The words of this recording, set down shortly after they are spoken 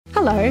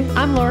Hello,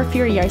 I'm Laura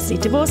Furiosi,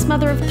 divorced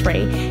mother of 3,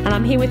 and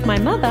I'm here with my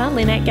mother,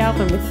 Lynette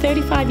Galvin, with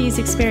 35 years'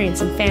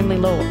 experience in family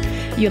law.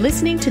 You're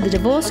listening to the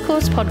Divorce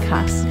Course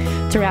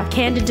podcast. Through our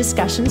candid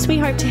discussions, we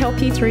hope to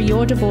help you through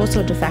your divorce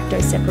or de facto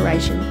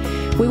separation.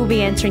 We will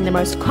be answering the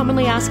most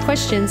commonly asked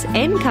questions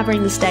and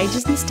covering the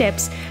stages and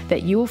steps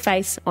that you will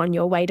face on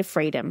your way to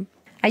freedom.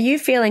 Are you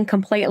feeling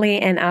completely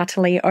and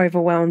utterly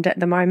overwhelmed at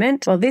the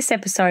moment? Well, this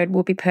episode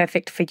will be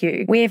perfect for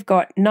you. We've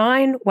got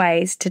 9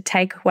 ways to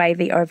take away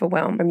the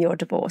overwhelm from your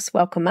divorce.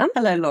 Welcome, Mum.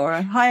 Hello,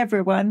 Laura. Hi,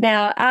 everyone.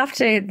 Now,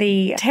 after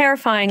the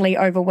terrifyingly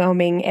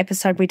overwhelming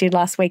episode we did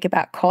last week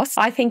about costs,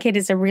 I think it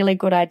is a really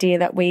good idea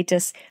that we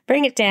just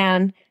bring it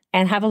down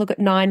and have a look at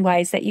 9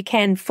 ways that you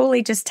can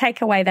fully just take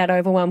away that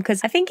overwhelm.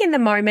 Because I think in the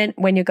moment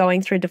when you're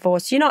going through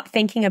divorce, you're not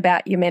thinking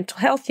about your mental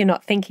health. You're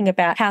not thinking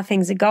about how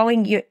things are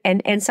going.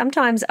 And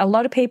sometimes a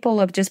lot of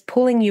people are just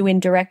pulling you in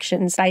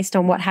directions based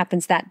on what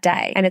happens that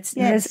day. And it's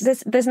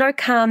there's no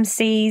calm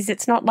seas.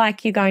 It's not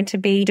like you're going to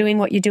be doing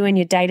what you do in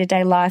your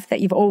day-to-day life that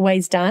you've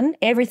always done.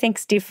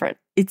 Everything's different.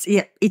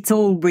 It's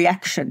all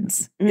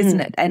reactions, isn't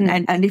it?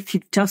 And if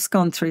you've just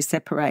gone through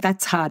separate,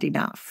 that's hard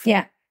enough.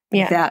 Yeah.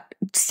 Without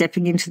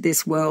stepping into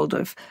this world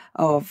of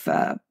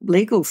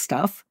legal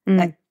stuff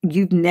that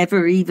you've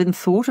never even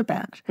thought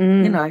about.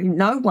 You know,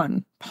 no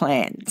one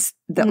plans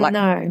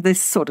that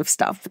this sort of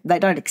stuff. They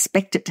don't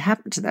expect it to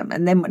happen to them,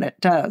 and then when it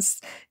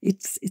does,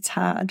 it's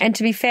hard. And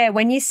to be fair,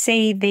 when you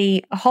see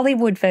the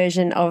Hollywood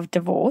version of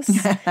divorce,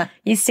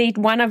 you see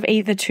one of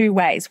either 2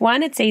 ways.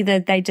 One, it's either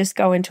they just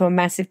go into a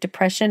massive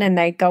depression and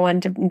they go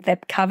under their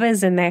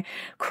covers and they're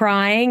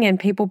crying and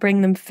people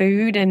bring them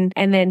food and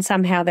then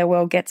somehow their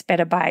world gets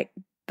better by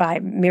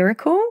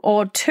miracle.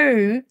 Or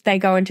 2, they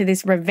go into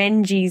this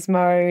revengees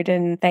mode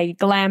and they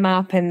glam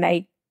up and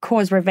they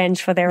cause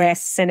revenge for their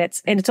ex, and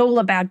it's all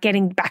about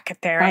getting back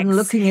at their ex. I'm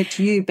looking at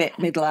you, Bette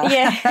Midler.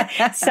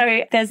 Yeah.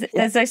 So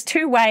there's those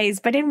 2 ways,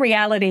 but in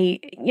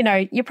reality, you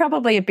know, you're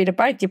probably a bit of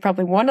both. You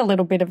probably want a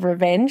little bit of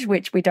revenge,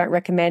 which we don't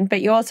recommend,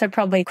 but you're also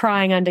probably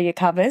crying under your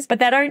covers. But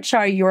they don't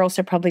show you're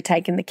also probably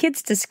taking the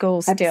kids to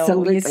school still.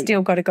 Absolutely. You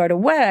still got to go to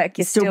work.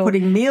 You're still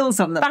putting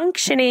meals on them.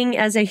 Functioning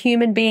as a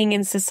human being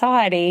in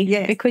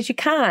society because you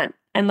can't.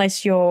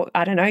 Unless you're,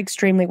 I don't know,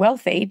 extremely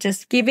wealthy,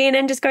 just give in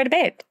and just go to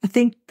bed. I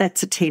think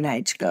that's a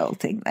teenage girl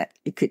thing that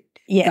you could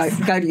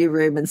go to your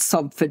room and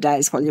sob for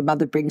days while your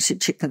mother brings you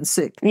chicken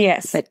soup.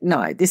 Yes. But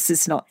no, this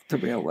is not the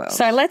real world.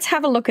 So let's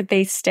have a look at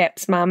these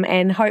steps, Mum,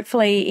 and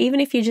hopefully even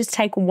if you just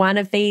take one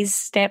of these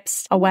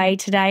steps away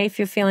today, if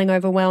you're feeling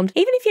overwhelmed,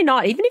 even if you're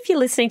not, even if you're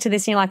listening to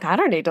this and you're like, I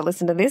don't need to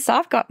listen to this,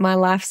 I've got my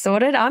life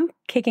sorted, I'm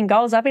kicking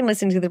goals, I've been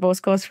listening to the Divorce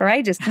Course for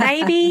ages.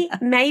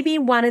 Maybe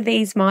one of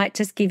these might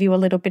just give you a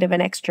little bit of an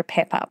extra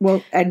pep up.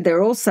 Well, and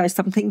they're also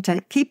something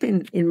to keep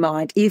in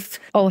mind if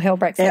all hell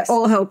breaks loose.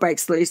 All hell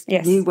breaks loose.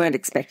 Yes. You weren't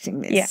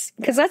expecting this. Yes.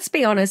 Because let's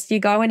be honest, you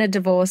go in a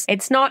divorce,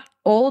 it's not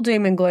all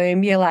doom and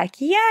gloom. You're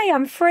like, yay,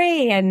 I'm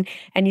free. And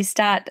you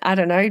start, I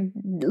don't know,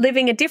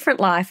 living a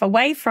different life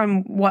away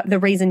from what the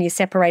reason you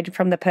separated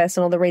from the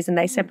person or the reason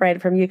they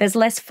separated from you. There's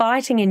less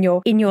fighting in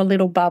your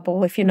little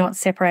bubble if you're not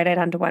separated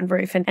under one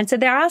roof. And so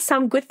there are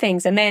some good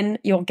things, and then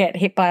you'll get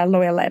hit by a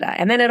lawyer letter,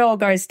 and then it all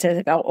goes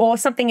to, or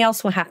something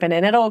else will happen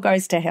and it all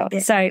goes to hell. Yeah.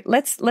 So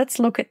let's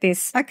look at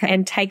this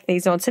and take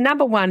these on. So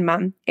number 1,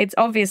 Mum, it's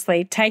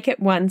obviously take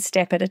it one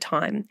step at a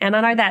time. And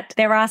I know that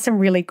there are some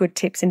really good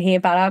tips in here,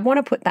 but I want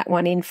to put that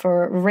one in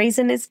for a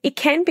reason. Is it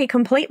can be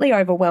completely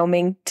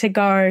overwhelming to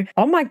go,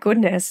 oh my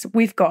goodness,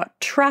 we've got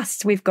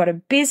trust, we've got a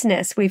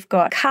business, we've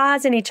got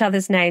cars in each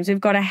other's names,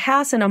 we've got a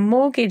house and a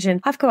mortgage, and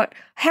I've got,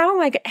 how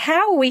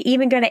are we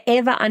even going to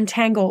ever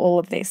untangle all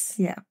of this?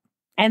 Yeah.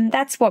 And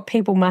that's what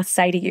people must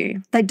say to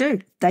you. They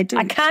do. I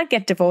can't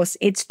get divorced.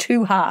 It's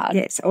too hard.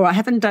 Yes. Or I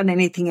haven't done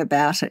anything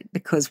about it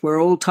because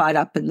we're all tied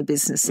up and the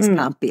businesses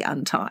can't be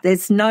untied.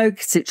 There's no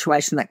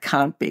situation that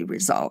can't be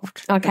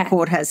resolved. Okay. The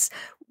court has,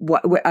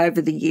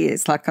 over the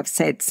years, like I've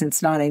said,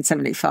 since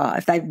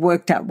 1975, they've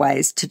worked out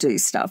ways to do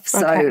stuff.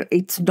 So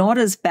it's not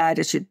as bad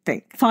as you'd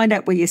think. Find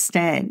out where you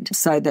stand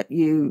so that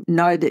you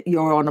know that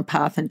you're on a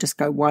path and just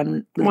go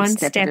one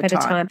step at a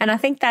time. And I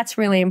think that's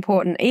really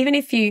important. Even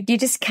if you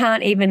just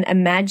can't even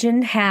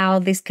imagine how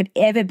this could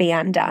ever be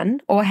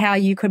undone or how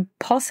you could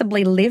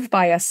possibly live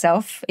by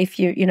yourself if if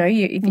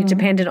you're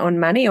dependent on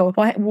money, or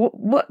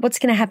what's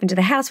going to happen to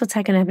the house, what's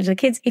going to happen to the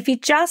kids. If you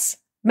just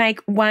make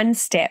one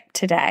step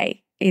today,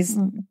 is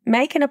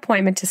make an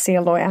appointment to see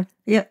a lawyer.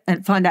 Yeah,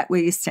 and find out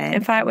where you stand.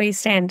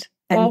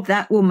 And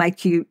that will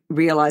make you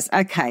realise,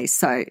 okay,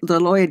 so the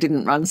lawyer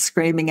didn't run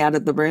screaming out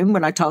of the room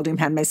when I told him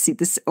how messy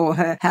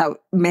how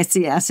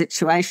messy our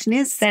situation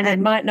is. Then it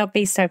might not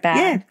be so bad.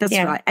 Yeah,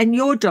 that's right. And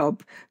your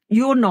job,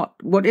 you're not,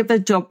 whatever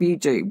job you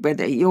do,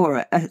 whether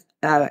you're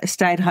a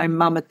stay-at-home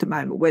mum at the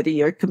moment, whether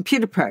you're a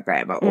computer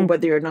programmer or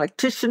whether you're an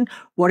electrician,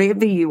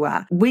 whatever you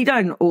are, we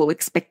don't all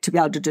expect to be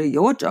able to do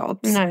your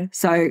jobs. No.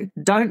 So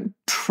don't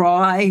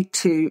try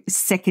to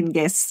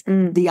second-guess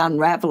the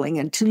unraveling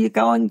until you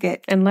go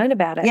and learn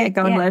about it. Yeah,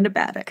 go and learn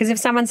about it. Because if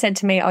someone said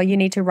to me, oh, you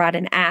need to write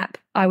an app,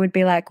 I would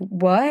be like,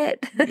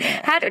 what?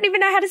 Yeah. I don't even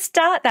know how to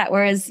start that.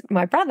 Whereas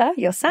my brother,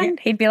 your son,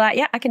 he'd be like,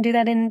 yeah, I can do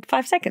that in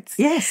 5 seconds.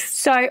 Yes.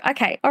 So,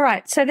 okay. All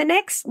right. So the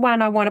next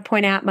one I want to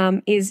point out,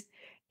 Mum, is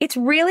it's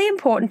really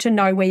important to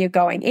know where you're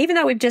going. Even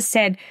though we've just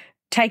said,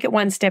 take it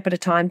one step at a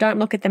time. Don't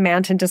look at the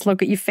mountain, just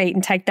look at your feet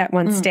and take that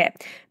one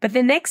step. But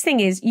the next thing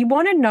is you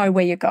want to know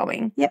where you're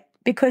going. Yep.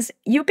 Because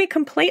you'll be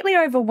completely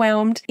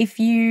overwhelmed if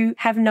you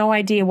have no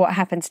idea what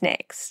happens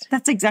next.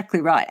 That's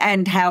exactly right.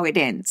 And how it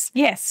ends.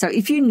 Yes. So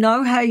if you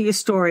know how your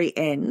story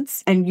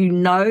ends and you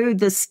know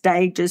the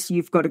stages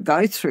you've got to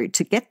go through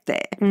to get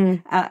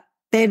there,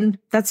 then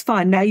that's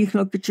fine. Now you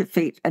can look at your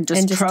feet and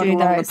just trot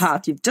along the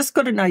path. You've just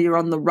got to know you're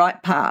on the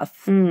right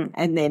path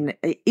and then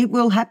it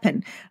will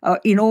happen.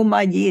 In all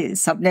my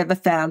years, I've never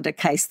found a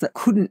case that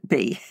couldn't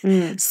be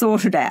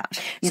sorted out.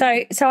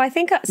 So I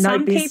think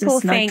some people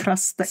think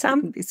trust that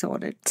couldn't be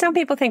sorted. Some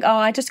people think, oh,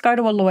 I just go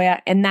to a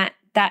lawyer and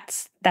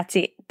that's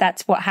it.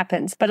 That's what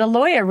happens. But a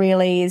lawyer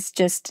really is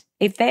just,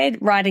 if they're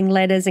writing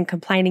letters and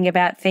complaining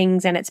about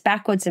things and it's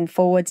backwards and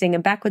forwardsing,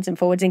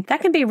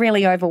 that can be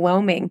really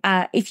overwhelming.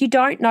 If you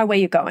don't know where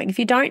you're going, if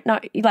you don't know,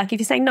 like if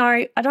you're saying,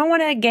 no, I don't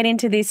want to get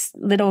into this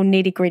little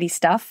nitty gritty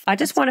stuff. I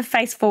just want to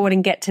face forward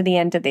and get to the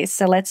end of this.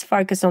 So let's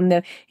focus on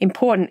the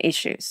important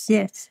issues.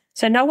 Yes.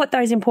 So know what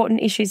those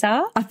important issues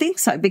are? I think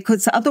so,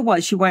 because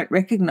otherwise you won't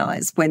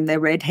recognise when the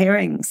red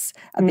herrings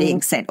are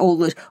being sent. All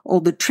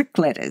the trick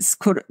letters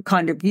could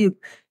kind of,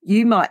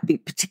 you might be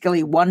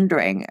particularly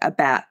wondering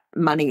about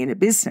money in a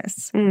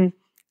business and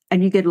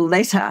you get a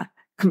letter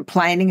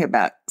complaining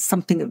about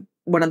something,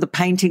 one of the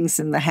paintings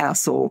in the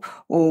house or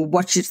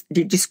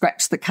did you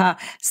scratch the car?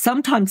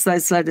 Sometimes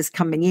those letters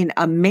coming in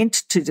are meant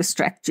to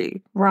distract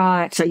you.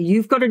 Right. So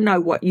you've got to know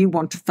what you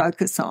want to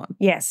focus on.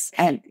 Yes.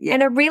 And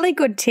a really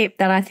good tip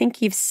that I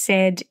think you've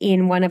said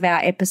in one of our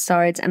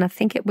episodes, and I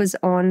think it was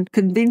on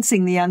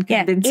Convincing the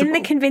Unconvincible. Yeah, in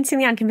the Convincing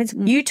the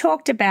Unconvincible, you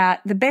talked about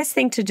the best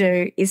thing to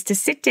do is to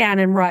sit down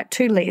and write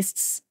 2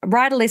 lists.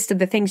 Write a list of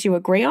the things you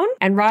agree on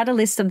and write a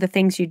list of the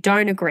things you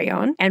don't agree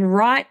on, and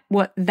write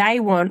what they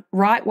want,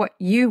 write what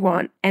you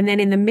want. And then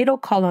in the middle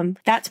column,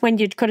 that's when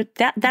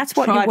that's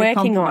what you're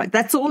working on.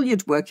 That's all you're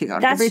working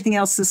on. Everything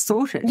else is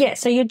sorted. Yeah.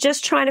 So you're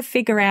just trying to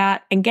figure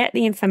out and get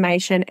the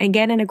information and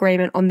get an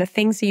agreement on the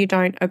things that you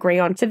don't agree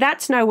on. So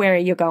that's know where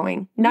you're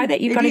going. Know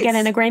that you've got to get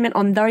an agreement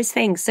on those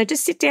things. So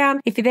just sit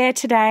down. If you're there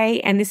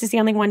today and this is the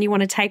only one you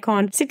want to take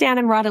on, sit down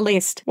and write a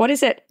list. What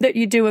is it that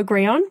you do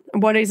agree on?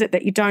 What is it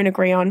that you don't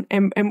agree on?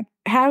 And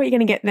how are you going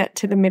to get that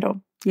to the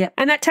middle? Yeah.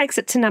 And that takes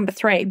it to number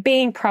 3,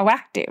 being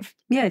proactive.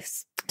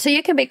 Yes. So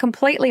you can be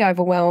completely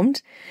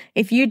overwhelmed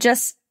if you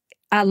just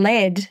are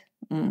led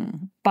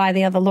by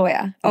the other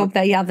lawyer or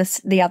the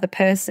other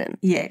person.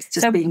 Yes,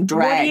 just being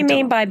dragged. What do you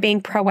mean by being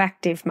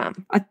proactive,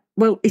 Mum?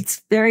 Well,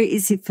 it's very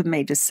easy for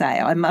me to say.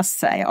 I must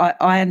say,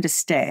 I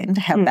understand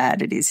how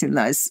bad it is in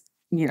those,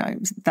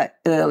 that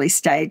early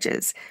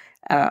stages.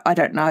 I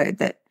don't know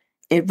that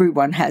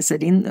everyone has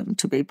it in them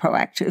to be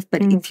proactive,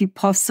 but if you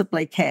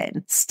possibly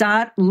can,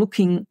 start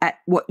looking at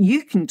what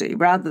you can do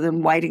rather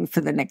than waiting for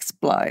the next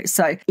blow.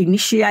 So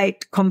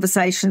initiate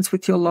conversations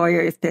with your lawyer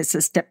if there's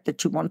a step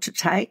that you want to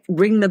take.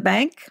 Ring the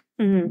bank.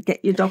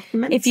 Get your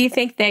documents. If you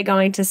think they're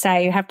going to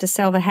say you have to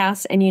sell the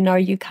house and you know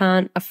you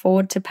can't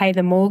afford to pay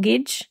the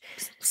mortgage,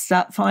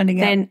 start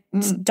finding out.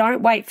 Then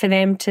don't wait for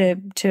them to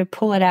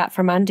pull it out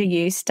from under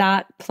you.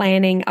 Start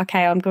planning,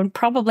 okay, I'm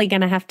probably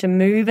going to have to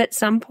move at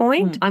some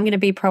point. I'm going to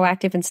be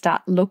proactive and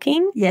start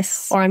looking.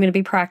 Yes. Or I'm going to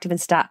be proactive and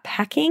start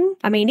packing.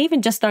 I mean,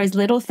 even just those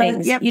little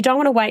things. You don't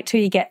want to wait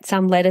till you get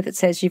some letter that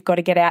says you've got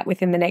to get out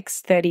within the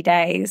next 30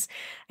 days.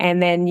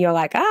 And then you're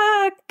like,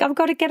 I've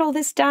got to get all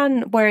this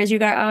done. Whereas you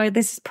go, oh,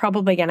 this is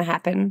probably going to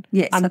happen.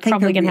 Yes, I'm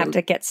probably going to have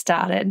to get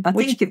started. I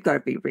think you've got to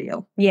be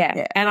real.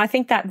 Yeah. And I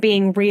think that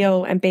being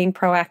real and being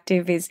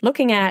proactive is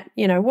looking at,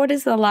 what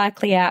is the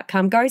likely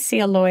outcome? Go see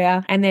a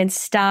lawyer and then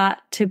start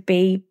to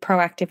be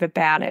proactive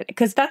about it.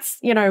 Because that's,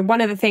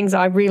 one of the things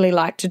I really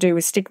like to do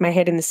is stick my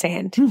head in the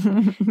sand.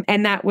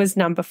 And that was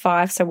number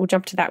 5. So we'll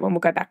jump to that one. We'll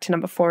go back to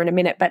number 4 in a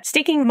minute. But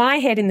sticking my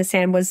head in the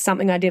sand was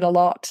something I did a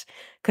lot.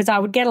 Because I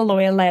would get a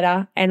lawyer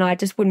letter and I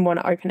just wouldn't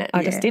want to open it.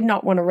 I just did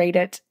not want to read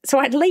it. So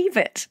I'd leave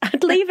it.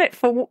 I'd leave it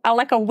for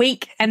like a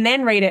week and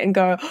then read it and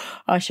go, oh,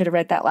 I should have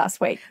read that last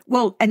week.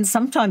 Well, and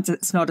sometimes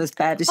it's not as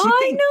bad as you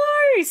think.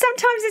 I know.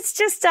 Sometimes it's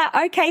just,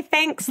 okay,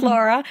 thanks,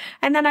 Laura.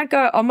 And then I'd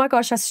go, oh my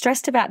gosh, I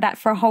stressed about that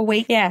for a whole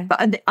week. Yeah.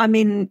 But I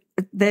mean,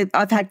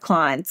 I've had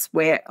clients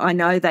where I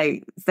know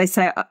they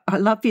say, I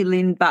love you,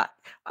 Lynn, but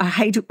I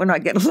hate it when I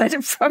get a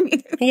letter from you.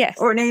 Yes.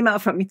 Or an email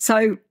from you.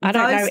 So I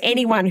don't know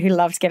anyone who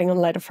loves getting a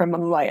letter from a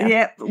lawyer.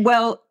 Yeah.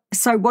 Well,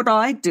 so what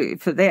I do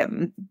for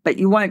them, but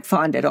you won't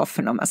find it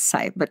often, I must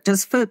say, but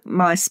just for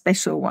my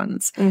special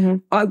ones,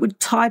 I would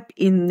type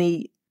in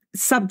the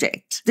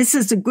subject, this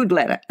is a good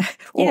letter,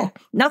 or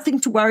nothing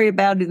to worry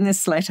about in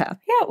this letter.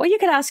 Yeah, well, you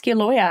could ask your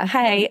lawyer,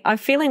 hey, I'm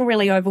feeling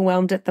really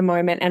overwhelmed at the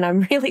moment and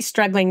I'm really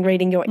struggling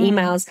reading your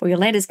emails or your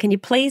letters. Can you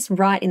please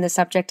write in the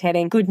subject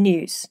heading, good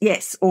news?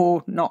 Yes,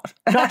 or not.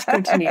 Not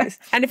good news.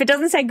 And if it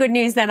doesn't say good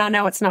news, then I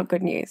know it's not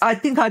good news. I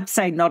think I'd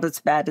say not as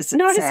bad as it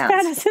sounds. Not as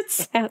bad as it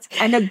sounds.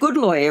 And a good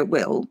lawyer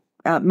will.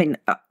 I mean,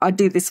 I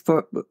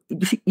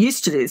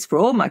used to do this for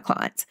all my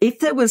clients. If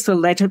there was a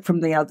letter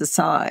from the other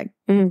side,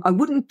 I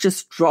wouldn't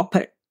just drop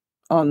it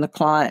on the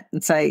client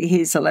and say,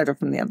 here's a letter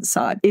from the other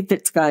side. If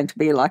it's going to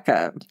be like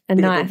a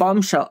bit of a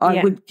bombshell,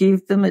 I would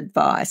give them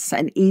advice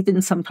and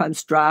even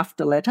sometimes draft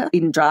a letter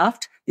in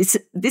draft.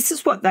 This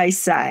is what they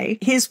say.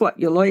 Here's what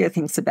your lawyer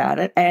thinks about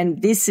it.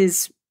 And this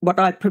is what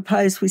I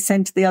propose we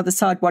send to the other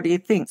side. What do you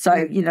think?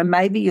 So,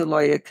 maybe your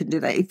lawyer can do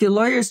that. If your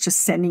lawyer is just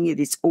sending you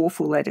these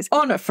awful letters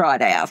on a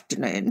Friday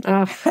afternoon.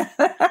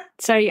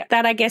 So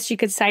that, I guess you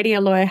could say to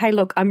your lawyer, hey,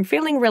 look, I'm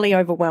feeling really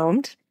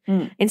overwhelmed.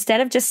 Instead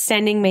of just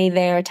sending me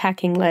their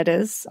attacking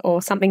letters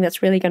or something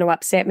that's really going to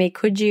upset me,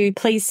 could you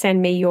please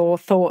send me your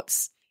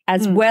thoughts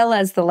as well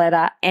as the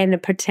letter and a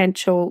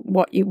potential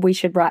we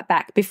should write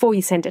back before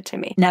you send it to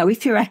me? Now,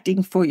 if you're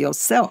acting for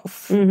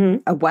yourself,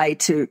 a way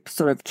to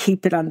sort of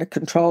keep it under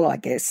control, I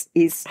guess,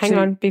 is Hang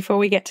on, before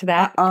we get to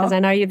that, because I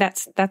know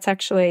that's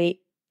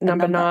actually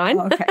number 9.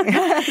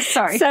 Okay.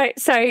 Sorry.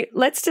 So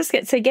let's just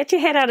get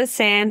your head out of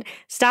sand,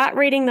 start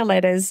reading the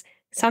letters.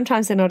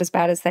 Sometimes they're not as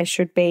bad as they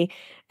should be.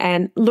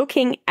 And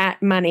looking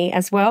at money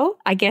as well,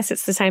 I guess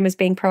it's the same as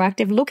being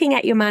proactive, looking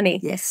at your money.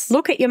 Yes.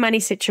 Look at your money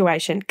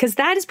situation, because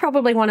that is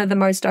probably one of the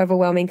most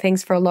overwhelming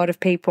things for a lot of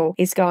people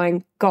is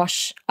going,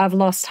 gosh, I've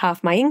lost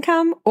half my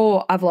income,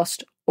 or I've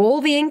lost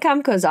all the income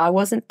because I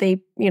wasn't the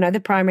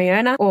primary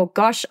earner, or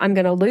gosh, I'm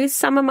going to lose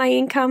some of my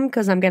income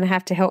because I'm going to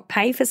have to help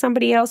pay for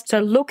somebody else. So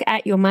look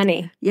at your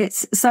money.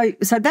 Yes. So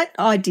that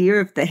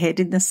idea of the head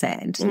in the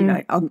sand,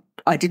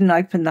 I didn't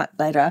open that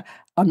letter.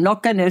 I'm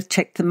not going to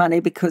check the money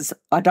because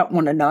I don't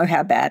want to know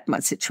how bad my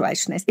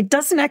situation is. It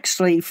doesn't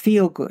actually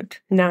feel good.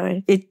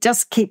 No. It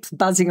just keeps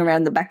buzzing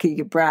around the back of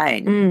your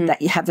brain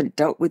that you haven't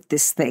dealt with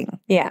this thing.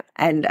 Yeah.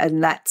 And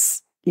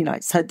that's,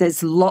 so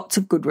there's lots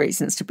of good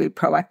reasons to be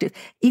proactive.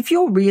 If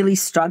you're really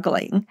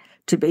struggling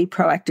to be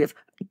proactive,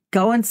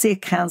 go and see a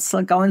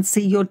counsellor, go and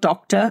see your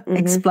doctor,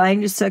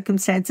 explain your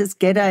circumstances,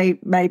 get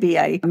maybe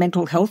a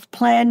mental health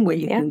plan where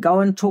you can go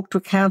and talk to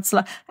a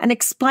counsellor and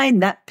explain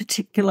that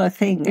particular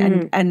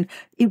thing and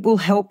it will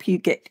help you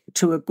get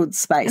to a good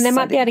space. And they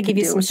might be able to give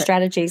you some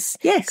strategies.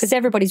 Yes. Because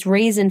everybody's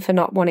reason for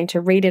not wanting to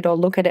read it or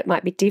look at it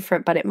might be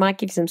different, but it might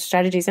give you some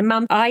strategies. And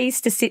Mum, I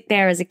used to sit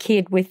there as a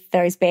kid with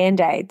those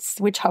Band-Aids,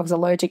 which I was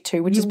allergic to,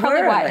 which is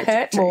probably why it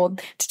hurt more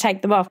to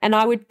take them off. And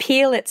I would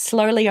peel it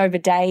slowly over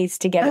days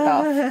to get it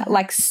off,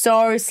 like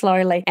so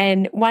slowly.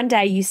 And one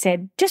day you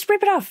said, just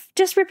rip it off.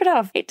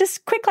 It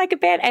just quick like a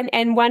bed.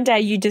 And one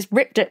day you just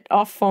ripped it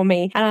off for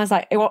me. And I was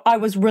like, I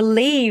was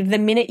relieved the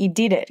minute you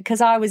did it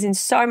because I was in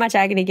so much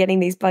agony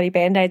getting these bloody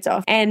Band-Aids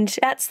off. And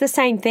that's the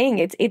same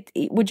thing.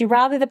 Would you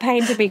rather the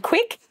pain to be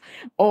quick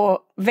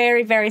or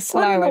very, very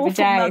slow over days?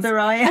 Mother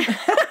I am.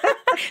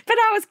 But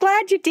I was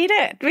glad you did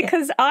it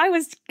because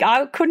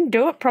I couldn't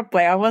do it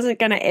properly. I wasn't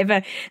going to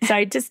ever.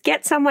 So just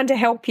get someone to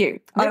help you.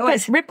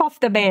 Rip off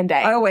the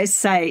Band-Aid. I always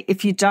say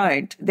if you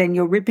don't, then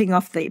you're ripping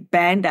off the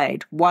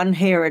Band-Aid one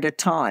hair at a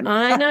time.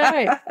 I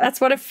know.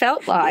 That's what it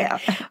felt like.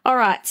 Yeah. All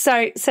right.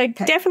 So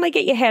definitely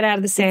get your head out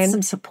of the sand. Get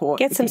some support.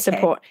 Get some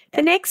support.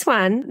 The next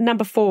one,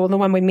 number 4, the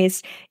one we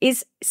missed,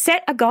 is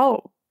set a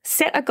goal.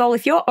 Set a goal.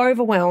 If you're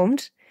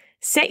overwhelmed,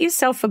 set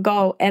yourself a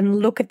goal and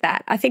look at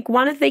that. I think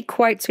one of the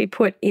quotes we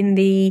put on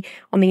the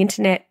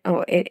internet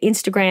or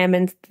Instagram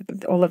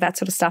and all of that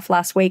sort of stuff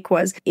last week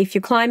was, if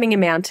you're climbing a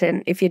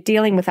mountain, if you're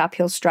dealing with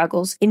uphill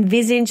struggles,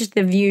 envisage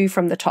the view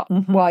from the top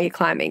while you're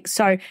climbing.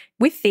 So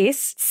with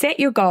this, set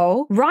your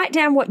goal, write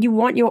down what you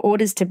want your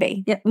orders to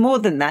be. Yeah, more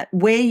than that,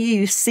 where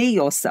you see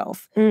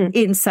yourself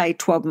in, say,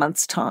 12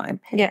 months' time.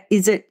 Yeah.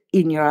 Is it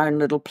in your own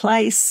little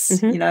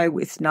place,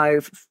 with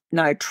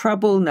no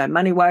trouble, no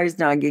money worries,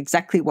 knowing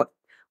exactly what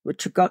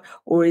you've got,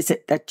 or is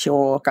it that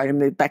you're going to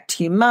move back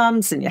to your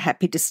mum's and you're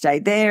happy to stay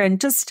there, and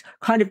just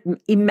kind of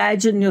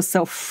imagine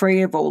yourself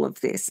free of all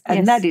of this,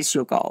 and that is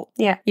your goal.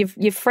 Yeah,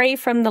 you're free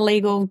from the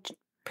legal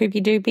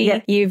poopy doopy.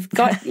 Yeah.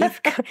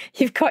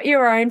 You've got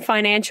your own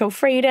financial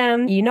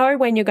freedom. You know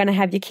when you're going to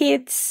have your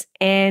kids,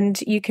 and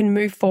you can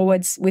move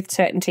forwards with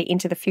certainty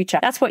into the future.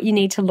 That's what you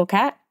need to look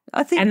at.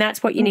 I think, and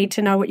that's what you need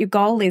to know what your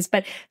goal is.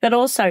 But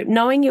also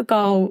knowing your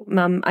goal,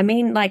 Mum. I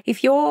mean, like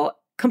if you're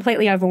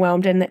completely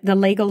overwhelmed and the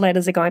legal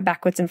letters are going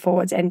backwards and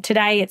forwards, and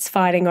today it's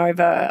fighting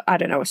over, I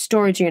don't know, a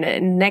storage unit,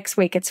 and next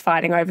week it's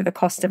fighting over the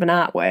cost of an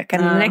artwork,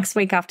 and the next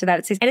week after that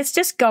it's this, and it's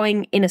just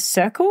going in a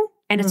circle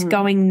and it's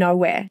going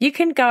nowhere. You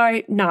can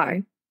go,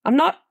 no, I'm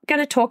not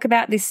going to talk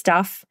about this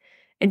stuff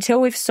until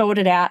we've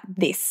sorted out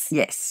this.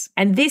 Yes.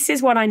 And this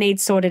is what I need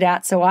sorted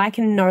out so I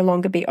can no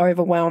longer be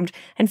overwhelmed,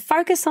 and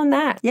focus on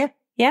that. Yeah.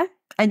 Yeah.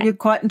 And you're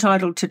quite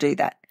entitled to do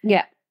that.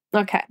 Yeah.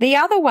 Okay. The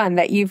other one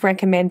that you've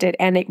recommended,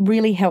 and it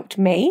really helped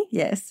me.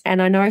 Yes.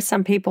 And I know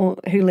some people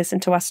who listen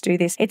to us do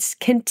this. It's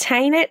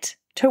contain it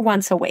to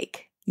once a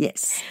week.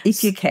 Yes,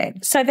 if you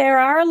can. So there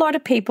are a lot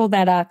of people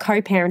that are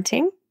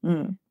co-parenting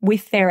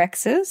with their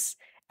exes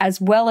as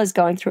well as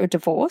going through a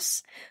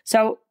divorce.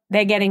 So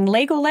they're getting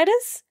legal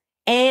letters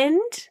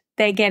and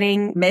they're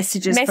getting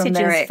messages from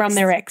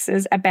their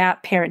exes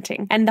about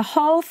parenting. And the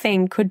whole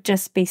thing could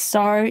just be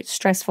so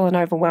stressful and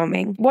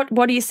overwhelming. What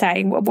do you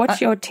say? What's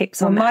your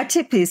tips on that? My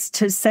tip is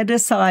to set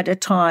aside a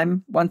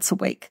time once a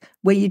week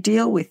where you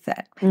deal with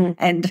that.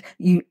 And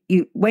you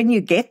when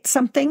you get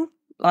something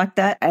like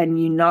that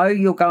and you know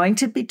you're going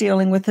to be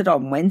dealing with it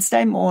on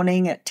Wednesday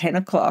morning at 10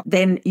 o'clock,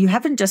 then you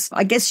haven't just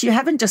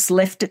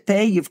left it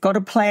there. You've got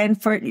a plan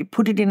for it. You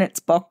put it in its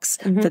box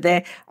for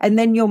there, and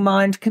then your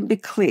mind can be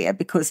clear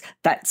because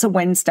that's a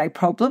Wednesday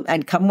problem.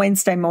 And come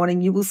Wednesday morning,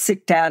 you will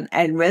sit down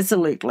and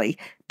resolutely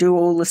do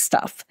all the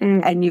stuff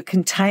and you're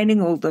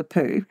containing all the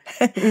poo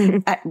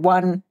at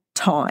one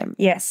time.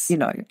 Yes.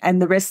 And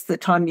the rest of the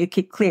time you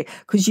keep clear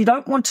because you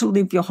don't want to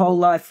live your whole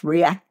life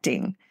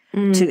reacting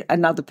to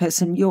another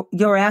person.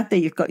 You're out there,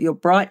 you've got your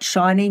bright,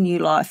 shiny new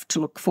life to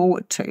look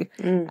forward to.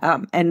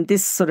 And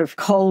this sort of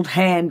cold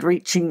hand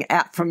reaching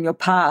out from your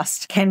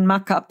past can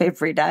muck up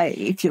every day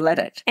if you let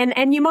it.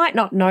 And you might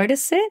not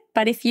notice it,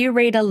 but if you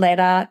read a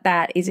letter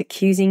that is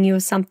accusing you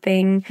of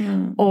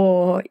something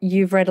or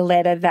you've read a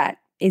letter that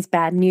is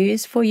bad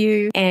news for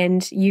you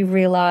and you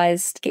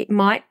realised it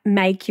might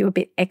make you a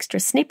bit extra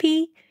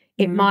snippy,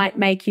 it might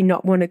make you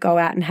not want to go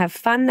out and have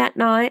fun that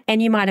night,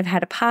 and you might have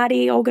had a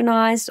party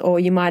organised or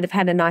you might have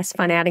had a nice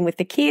fun outing with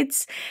the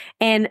kids.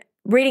 And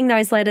reading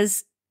those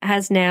letters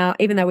has now,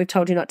 even though we've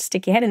told you not to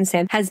stick your head in the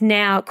sand, has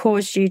now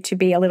caused you to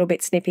be a little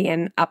bit snippy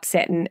and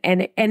upset,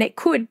 and it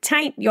could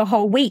taint your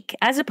whole week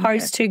as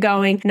opposed to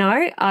going,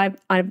 no,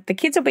 the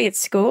kids will be at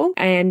school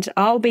and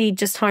I'll be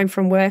just home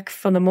from work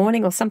for the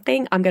morning or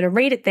something. I'm going to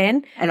read it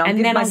then. And I'll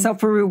give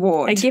myself a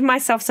reward. I give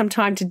myself some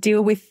time to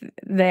deal with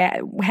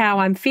how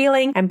I'm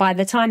feeling, and by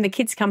the time the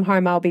kids come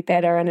home, I'll be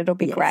better and it'll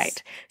be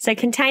great. So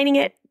containing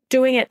it,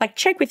 doing it, like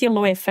check with your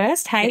lawyer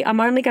first. Hey, I'm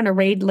only going to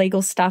read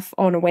legal stuff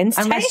on a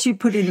Wednesday. Unless you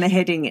put in the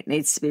heading, it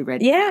needs to be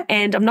read. Yeah,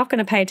 and I'm not going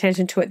to pay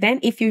attention to it then.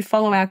 If you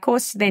follow our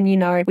course, then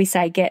we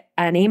say get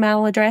an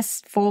email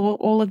address for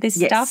all of this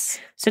stuff.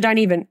 So don't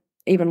even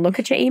look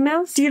at your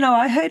emails. Do you know,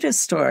 I heard a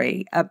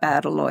story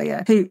about a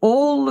lawyer who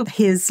all of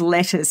his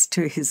letters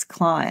to his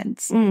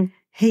clients,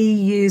 he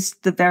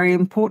used the very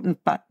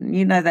important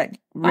button, that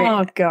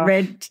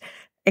red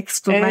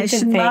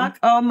exclamation mark.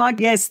 Oh my,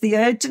 yes, the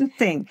urgent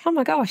thing. Oh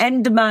my gosh.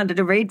 And demanded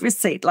a read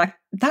receipt. Like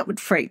that would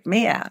freak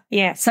me out.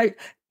 Yeah. So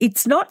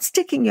it's not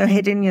sticking your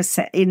head in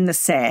the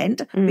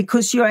sand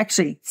because you're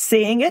actually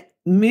seeing it,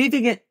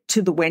 moving it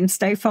to the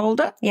Wednesday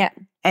folder. Yeah.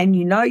 And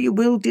you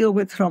will deal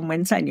with it on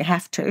Wednesday and you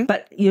have to,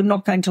 but you're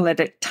not going to let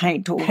it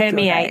taint all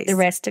permeate the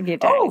rest of your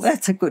days. Oh,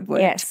 that's a good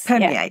word. Yes.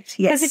 Permeate,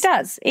 yes. Because it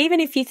does. Even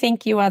if you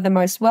think you are the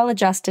most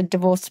well-adjusted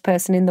divorced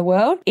person in the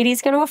world, it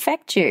is going to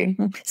affect you.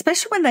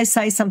 Especially when they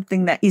say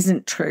something that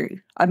isn't true.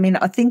 I mean,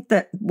 I think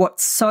that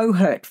what's so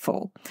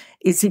hurtful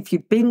is if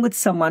you've been with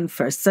someone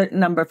for a certain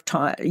number of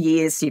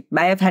years, you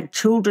may have had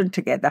children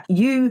together,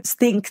 you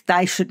think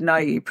they should know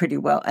you pretty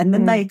well. And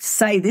then they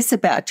say this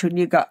about you and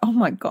you go, oh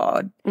my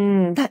God,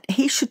 that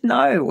he should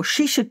know or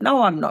she should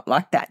know I'm not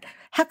like that.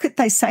 How could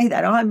they say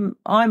that? I'm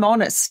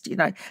honest,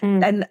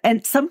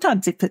 And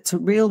sometimes if it's a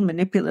real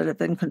manipulative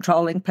and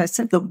controlling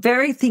person, the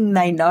very thing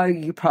they know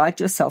you pride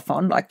yourself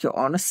on, like your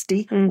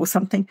honesty or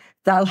something,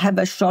 they'll have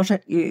a shot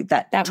at you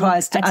that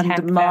tries to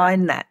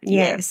undermine that.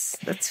 Yes,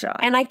 that's right.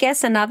 And I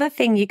guess another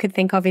thing you could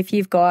think of if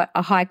you've got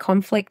a high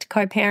conflict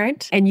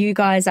co-parent and you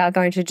guys are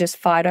going to just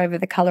fight over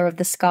the colour of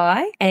the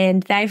sky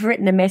and they've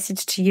written a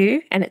message to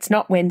you and it's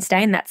not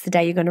Wednesday and that's the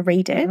day you're going to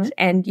read it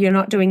and you're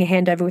not doing a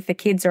handover with the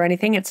kids or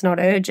anything, it's not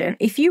urgent.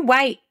 If you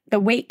wait the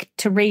week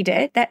to read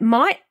it, that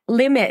might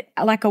limit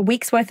like a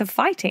week's worth of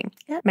fighting,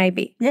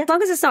 maybe. Yeah. As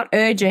long as it's not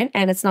urgent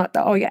and it's not,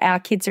 our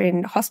kids are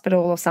in hospital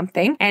or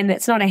something and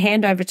it's not a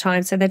handover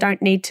time so they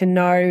don't need to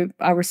know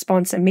a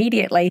response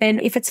immediately, then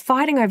if it's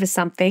fighting over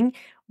something,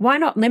 why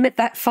not limit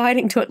that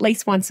fighting to at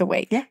least once a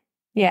week? Yeah.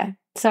 Yeah.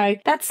 So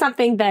that's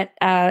something that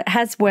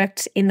has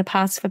worked in the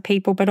past for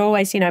people, but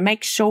always,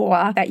 make sure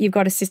that you've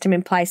got a system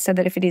in place so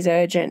that if it is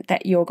urgent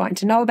that you're going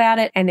to know about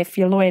it. And if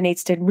your lawyer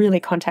needs to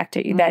really contact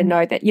you, they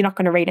know that you're not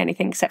going to read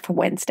anything except for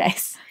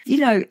Wednesdays.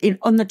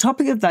 On the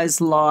topic of those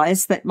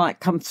lies that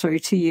might come through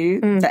to you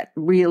that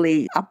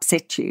really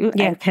upset you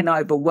and can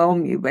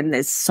overwhelm you when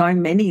there's so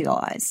many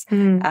lies,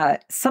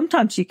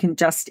 sometimes you can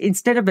just,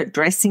 instead of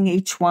addressing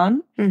each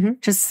one,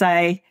 just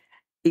say,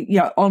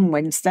 on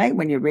Wednesday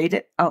when you read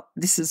it, oh,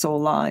 this is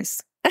all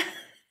lies.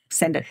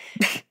 Send it.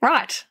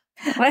 Right.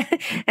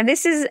 And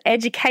this is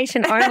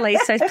education only,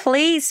 so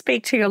please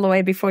speak to your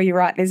lawyer before you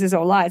write This Is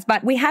All Lies.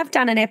 But we have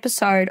done an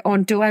episode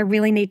on, do I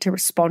really need to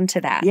respond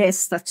to that?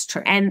 Yes, that's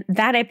true. And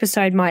that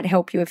episode might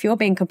help you if you're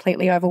being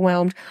completely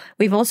overwhelmed.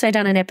 We've also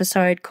done an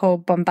episode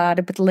called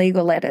Bombarded with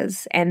Legal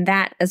Letters, and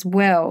that as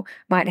well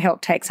might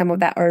help take some of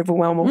that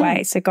overwhelm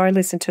away. So go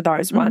listen to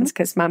those ones,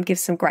 because Mum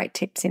gives some great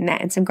tips in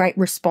that and some great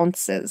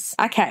responses.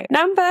 Okay,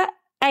 number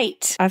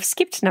 8. I've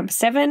skipped number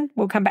 7.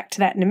 We'll come back to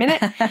that in a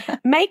minute.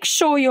 Make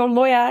sure your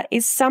lawyer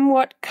is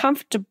somewhat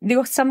comfortable.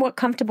 You're somewhat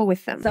comfortable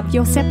with them. So if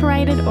you're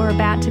separated or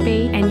about to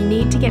be, and you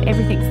need to get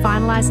everything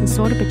finalised and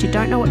sorted, but you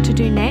don't know what to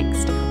do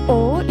next,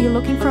 or you're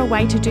looking for a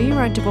way to do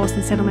your own divorce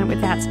and settlement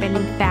without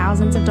spending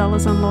thousands of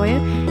dollars on lawyer,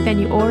 then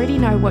you already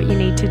know what you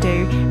need to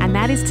do, and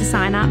that is to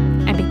sign up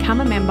and become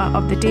a member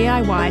of the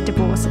DIY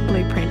Divorce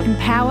Blueprint.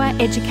 Empower,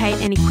 educate,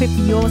 and equip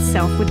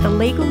yourself with the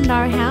legal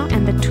know-how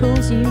and the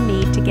tools you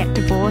need to get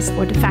divorced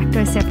or de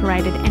facto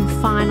separated and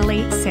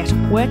finally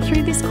settled. Work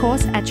through this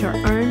course at your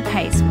own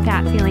pace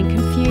without feeling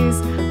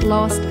confused,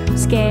 lost,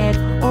 scared,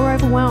 or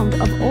overwhelmed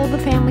of all the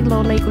family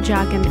law legal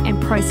jargon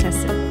and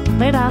processes.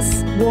 Let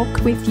us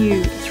walk with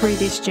you through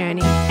this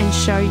journey and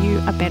show you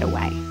a better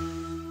way.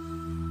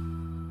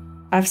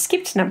 I've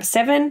skipped number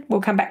 7.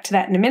 We'll come back to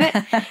that in a minute.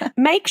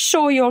 Make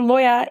sure your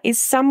lawyer is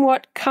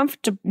somewhat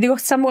comfortable. You're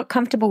somewhat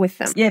comfortable with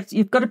them. Yes,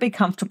 you've got to be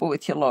comfortable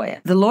with your lawyer.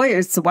 The lawyer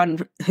is the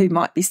one who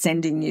might be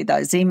sending you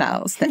those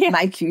emails that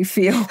make you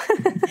feel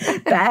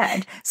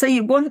bad. So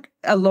you want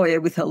a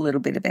lawyer with a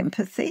little bit of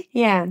empathy.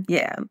 Yeah.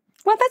 Yeah.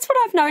 Well, that's what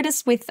I've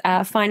noticed with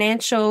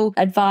financial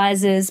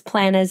advisors,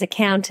 planners,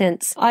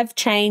 accountants. I've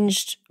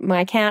changed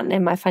my accountant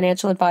and my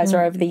financial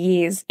advisor over the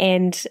years,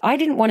 and I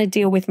didn't want to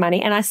deal with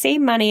money. And I see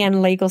money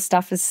and legal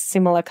stuff as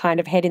similar kind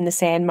of head in the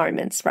sand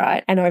moments,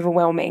 right? And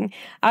overwhelming.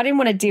 I didn't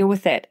want to deal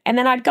with it. And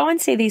then I'd go and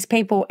see these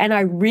people, and I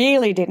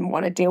really didn't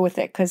want to deal with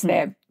it because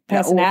they're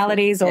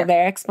personalities or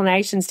their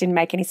explanations didn't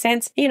make any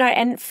sense,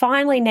 and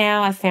finally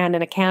now I've found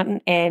an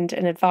accountant and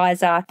an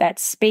advisor that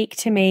speak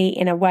to me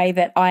in a way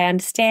that I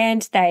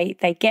understand.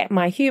 They get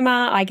my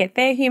humour, I get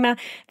their humour,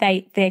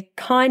 they're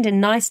kind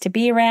and nice to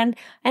be around,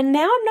 and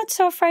now I'm not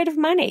so afraid of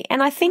money.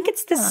 And I think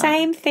it's the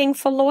same thing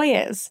for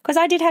lawyers, because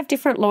I did have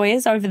different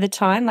lawyers over the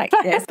time,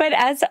 but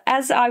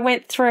as I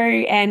went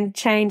through and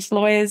changed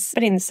lawyers,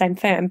 but in the same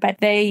firm, but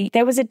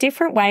there was a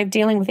different way of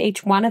dealing with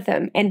each one of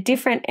them, and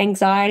different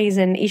anxieties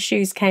and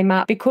issues came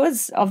up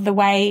because of the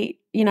way,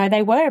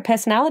 they were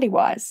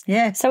personality-wise.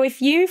 Yeah. So if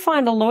you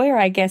find a lawyer,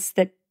 I guess,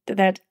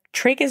 that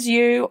triggers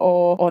you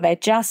or they're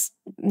just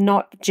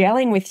not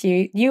gelling with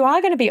you, you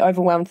are going to be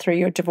overwhelmed through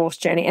your divorce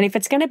journey. And if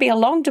it's going to be a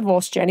long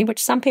divorce journey,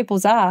 which some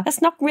people's are,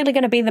 that's not really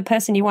going to be the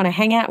person you want to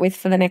hang out with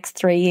for the next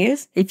 3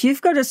 years. If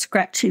you've got a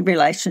scratchy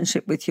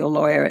relationship with your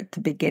lawyer at the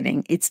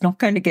beginning, it's not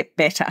going to get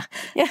better.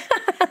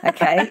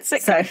 Okay? That's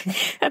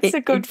a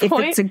good point. If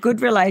it's a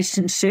good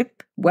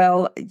relationship,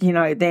 well,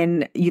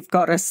 then you've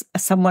got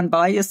someone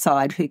by your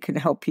side who can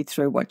help you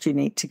through what you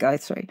need to go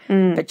through.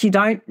 But you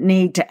don't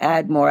need to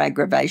add more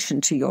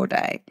aggravation to your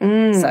day.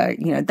 So,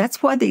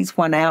 that's why these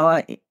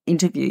 1-hour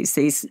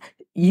interviews,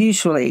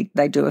 usually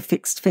they do a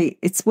fixed fee.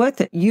 It's worth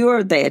it.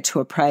 You're there to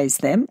appraise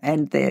them,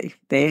 and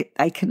they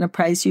can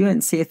appraise you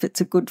and see if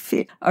it's a good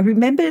fit. I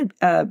remember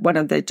one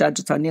of the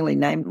judges, I nearly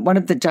named one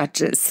of the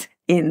judges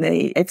in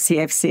the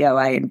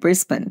FCFCOA in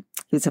Brisbane,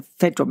 who's a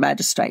federal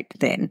magistrate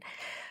then.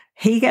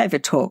 He gave a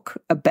talk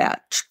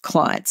about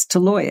clients to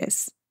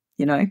lawyers,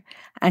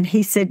 and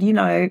he said,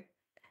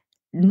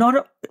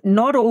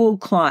 not all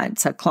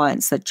clients are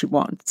clients that you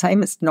want.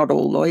 Same as not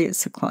all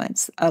lawyers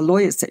are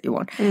lawyers that you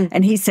want.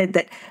 And he said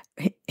that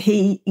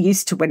he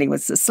used to, when he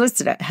was a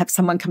solicitor, have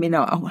someone come in,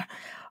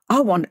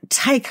 I want to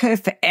take her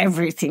for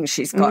everything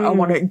she's got. I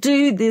want to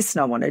do this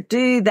and I want to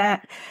do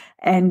that.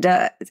 And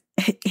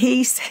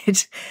he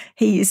said,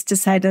 he used to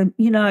say to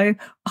them,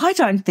 I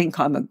don't think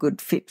I'm a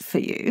good fit for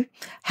you.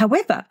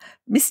 However,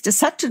 Mr.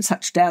 Such and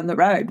Such down the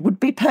road would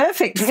be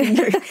perfect for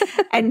you.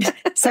 And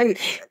so,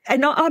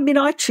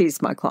 I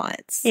choose my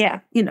clients. Yeah.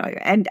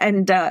 And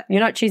you're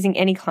not choosing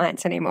any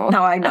clients anymore.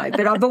 No, I know.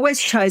 But I've always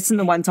chosen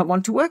the ones I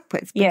want to work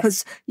with,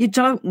 because you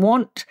don't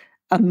want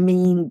a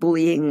mean,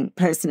 bullying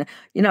person.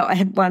 I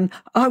had one,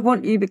 I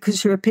want you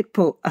because you're a pit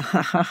bull.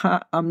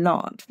 I'm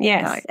not.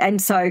 Yes. No.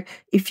 And so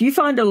if you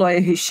find a lawyer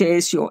who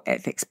shares your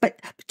ethics,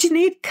 but you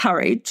need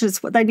courage,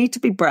 they need to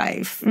be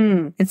brave.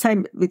 And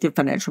same with your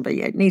financial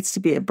lawyer. It needs to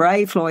be a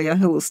brave lawyer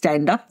who will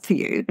stand up for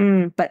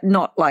you, but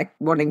not like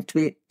wanting to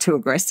be too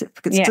aggressive,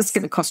 because it's just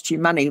going to cost you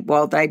money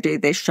while they do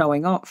their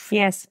showing off.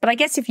 Yes. But I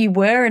guess if you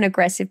were an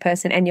aggressive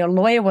person and your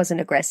lawyer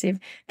wasn't aggressive,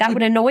 that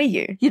would annoy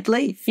you. You'd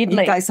leave. You'd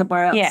go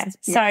somewhere else. Yeah.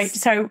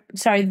 Yes.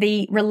 So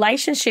the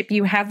relationship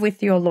you have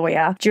with your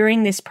lawyer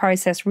during this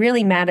process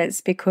really matters,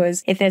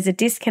 because if there's a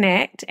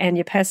disconnect and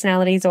your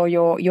personalities or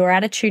your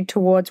attitude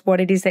towards what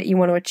it is that you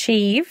want to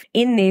achieve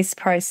in this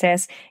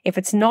process, if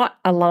it's not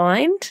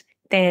aligned,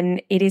 then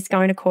it is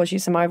going to cause you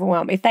some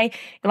overwhelm. If they,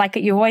 like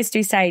you always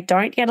do say,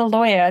 don't get a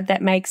lawyer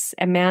that makes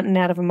a mountain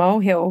out of a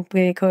molehill,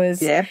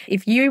 because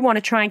if you want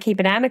to try and keep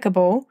it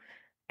amicable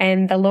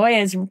and the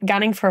lawyer's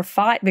gunning for a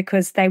fight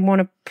because they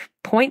want a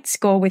point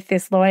score with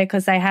this lawyer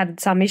because they had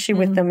some issue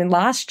with them in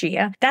last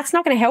year, that's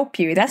not going to help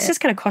you. That's just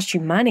going to cost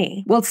you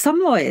money. Well,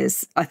 some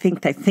lawyers, I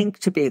think they think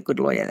to be a good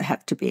lawyer, they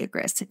have to be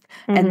aggressive.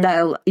 And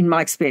they'll, in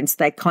my experience,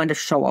 they kind of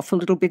show off a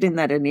little bit in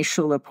that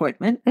initial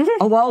appointment.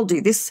 Oh, I'll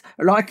do this,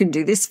 or I can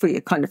do this for you,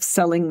 kind of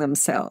selling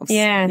themselves.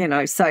 Yeah. You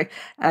know, so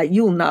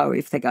you'll know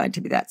if they're going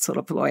to be that sort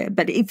of lawyer.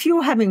 But if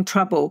you're having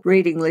trouble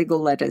reading legal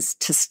letters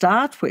to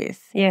start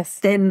with,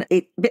 then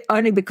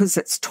only because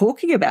it's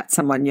talking about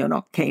someone you're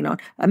not keen on.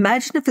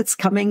 Imagine if it's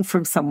coming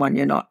from someone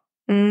you're not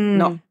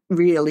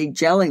really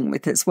gelling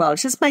with as well. It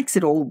just makes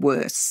it all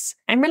worse.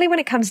 And really, when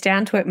it comes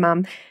down to it,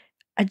 Mum,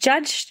 a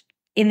judge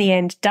in the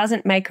end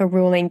doesn't make a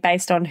ruling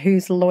based on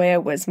whose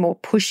lawyer was more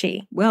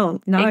pushy.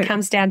 Well, no. It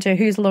comes down to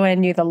whose lawyer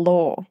knew the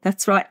law.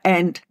 That's right.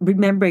 And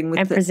remembering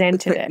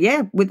presented it.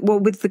 Yeah,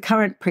 with the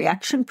current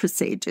pre-action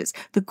procedures,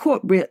 the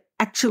court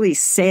actually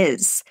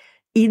says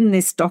in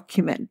this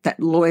document that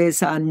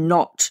lawyers are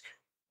not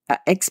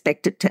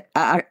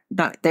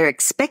they're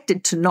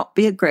expected to not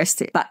be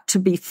aggressive, but to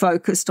be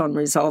focused on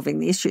resolving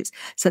the issues.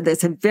 So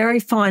there's a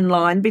very fine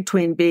line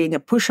between being a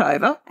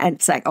pushover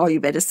and saying, oh, you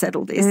better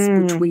settle this,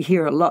 which we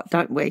hear a lot,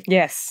 don't we?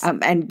 Yes.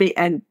 And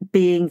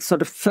being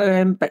sort of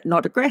firm but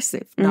not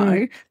aggressive.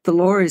 No, the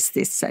law is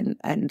this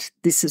and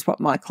this is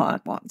what my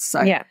client wants.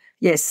 So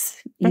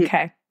yes.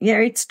 Okay. Yeah,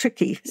 it's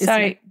tricky.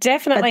 So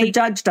definitely. But the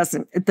judge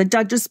doesn't. The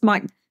judges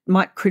might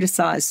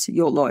criticise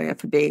your lawyer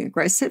for being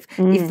aggressive.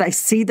 If they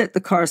see that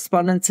the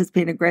correspondence has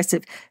been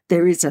aggressive,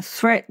 there is a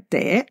threat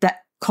there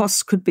that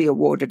costs could be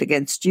awarded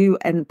against you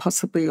and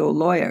possibly your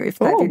lawyer if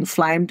they've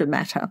inflamed a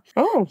matter.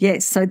 Oh.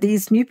 Yes, so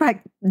these new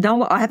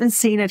no, I haven't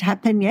seen it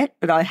happen yet,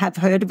 but I have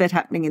heard of it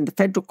happening in the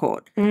federal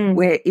court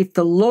where if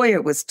the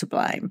lawyer was to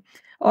blame,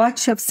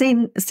 actually I've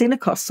seen a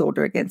costs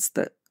order against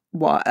the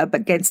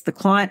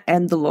client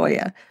and the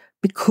lawyer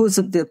because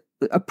of the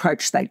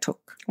approach they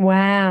took.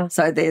 Wow.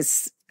 So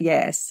there's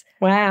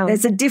Wow.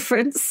 There's a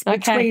difference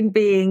between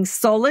being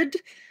solid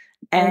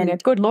and a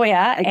good lawyer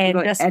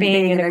and just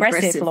being an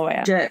aggressive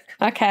lawyer. Jerk.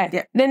 Okay.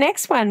 Yep. The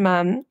next one,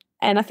 Mum,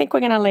 and I think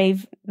we're going to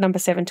leave number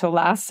 7 till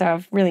last, so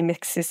I've really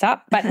mixed this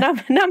up. But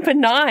number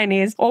 9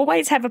 is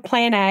always have a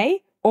plan A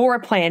or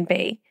a plan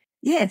B.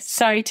 Yes.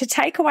 So to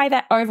take away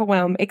that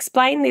overwhelm,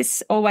 explain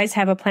this always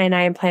have a plan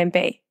A and plan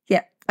B.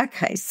 Yeah.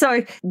 Okay.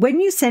 So when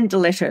you send a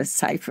letter,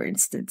 say, for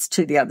instance,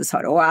 to the other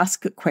side or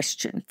ask a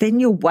question, then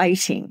you're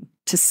waiting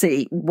to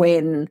see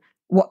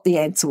what the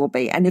answer will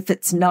be. And if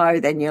it's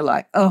no, then you're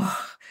like,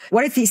 oh,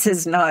 what if he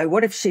says no?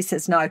 What if she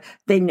says no?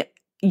 Then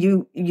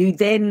you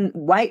then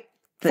wait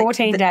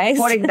 14 days.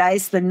 14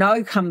 days, the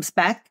no comes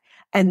back,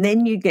 and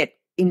then you get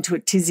into a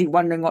tizzy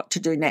wondering what to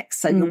do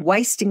next. So you're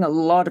wasting a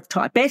lot of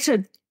time.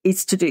 Better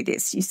is to do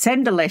this. You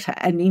send a letter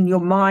and in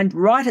your mind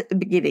right at the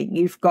beginning,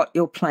 you've got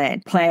your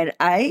plan. Plan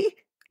A,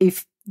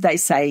 if they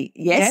say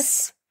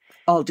yes.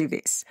 I'll do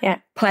this. Yeah.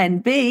 Plan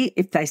B,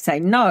 if they say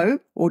no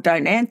or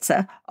don't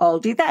answer, I'll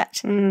do that.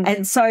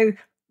 And so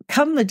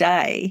come the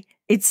day,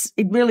 it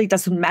really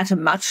doesn't matter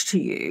much to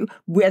you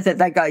whether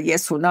they go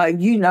yes or no.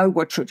 You know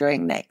what you're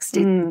doing next.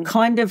 It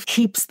kind of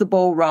keeps the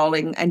ball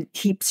rolling and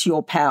keeps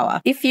your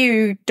power. If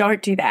you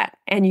don't do that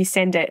and you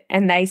send it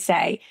and they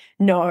say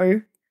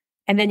no,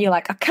 and then you're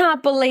like, I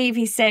can't believe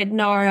he said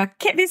no.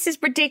 This is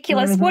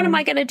ridiculous. What am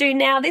I going to do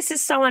now? This is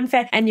so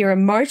unfair. And you're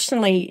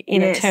emotionally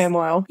in a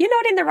turmoil. You're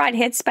not in the right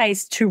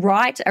headspace to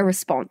write a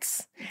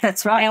response.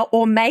 That's right.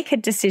 Or make a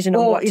decision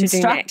on what to do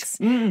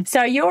next.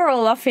 So you're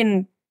all off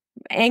in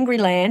angry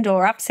land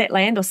or upset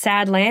land or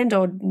sad land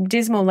or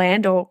dismal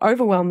land or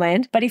overwhelmed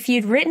land. But if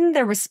you'd written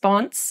the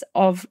response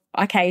of,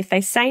 okay, if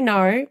they say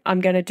no, I'm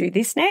going to do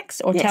this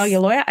next, or tell your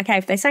lawyer, okay,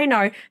 if they say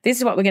no, this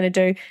is what we're going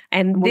to do,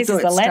 and this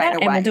is the letter,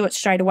 and we'll do it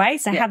straight away.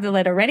 So have the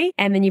letter ready,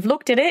 and then you've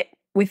looked at it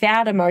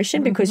without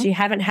emotion because you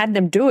haven't had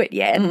them do it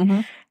yet.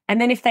 And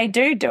then if they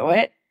do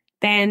it,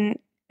 then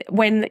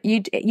when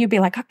you'd be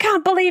like, I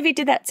can't believe he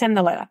did that, send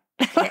the letter.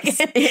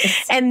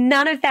 And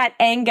none of that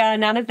anger,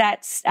 none of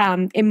that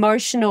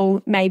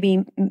emotional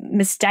maybe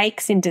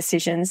mistakes in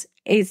decisions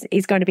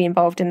is going to be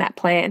involved in that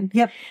plan.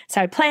 Yep.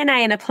 So plan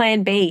A and a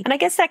plan B. And I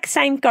guess that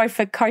same go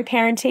for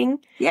co-parenting.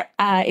 Yep.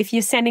 If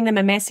you're sending them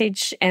a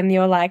message and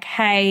you're like,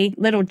 hey,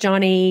 little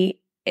Johnny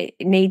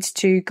needs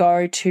to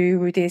go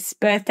to this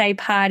birthday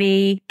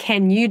party.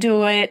 Can you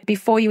do it?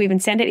 Before you even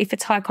send it, if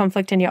it's high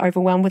conflict and you're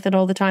overwhelmed with it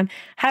all the time,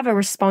 have a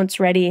response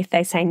ready. If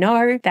they say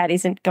no, that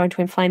isn't going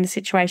to inflame the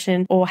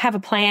situation, or have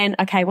a plan.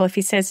 Okay, well, if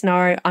he says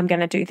no, I'm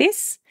going to do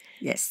this.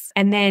 Yes.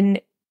 And then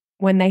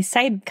when they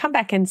come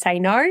back and say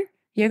no,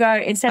 you go,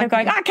 instead of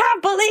going, I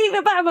can't believe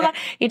it, blah, blah, blah,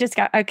 you just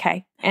go,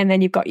 okay. And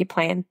then you've got your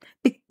plan.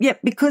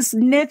 Because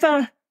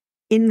never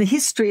in the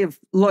history of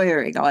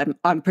lawyering,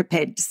 I'm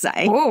prepared to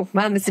say. Oh,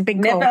 Mum, it's a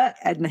big call. Never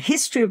in the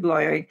history of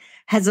lawyering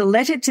has a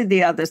letter to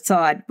the other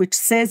side which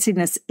says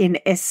in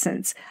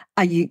essence,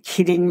 are you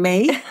kidding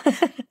me?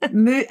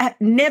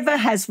 Never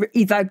has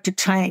evoked a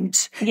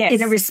change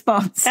in a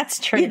response. That's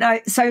true.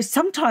 So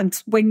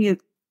sometimes when you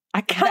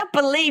I can't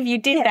believe you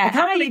did that.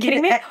 Are you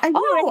kidding me?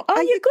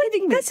 Are you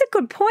kidding me? That's a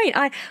good point.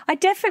 I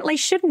definitely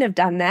shouldn't have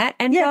done that.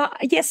 And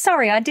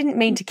sorry, I didn't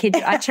mean to kid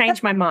you. I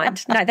changed my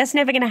mind. No, that's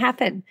never going to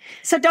happen.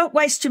 So don't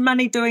waste your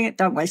money doing it.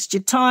 Don't waste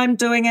your time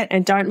doing it.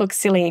 And don't look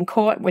silly in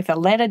court with a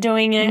letter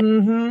doing it.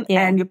 Mm-hmm.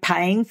 Yeah. And you're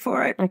paying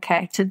for it.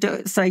 Okay. To do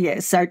it. So,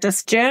 so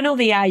just journal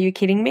the "Are you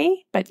kidding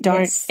me?" but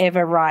don't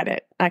ever write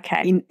it.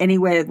 Okay. In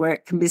anywhere where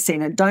it can be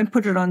seen, and don't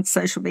put it on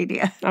social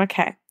media.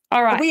 Okay.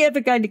 All right. Are we ever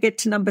going to get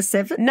to number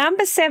 7?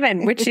 Number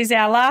 7, which is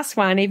our last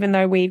one, even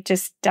though we've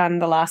just done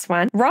the last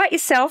one. Write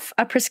yourself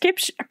a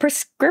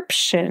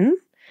prescription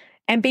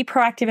and be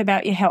proactive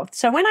about your health.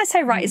 So when I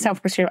say write yourself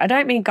a prescription, I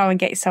don't mean go and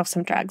get yourself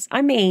some drugs.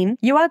 I mean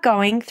you are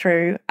going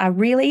through a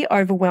really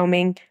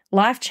overwhelming,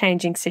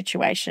 life-changing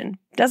situation.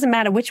 Doesn't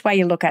matter which way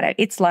you look at it,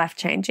 it's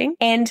life-changing.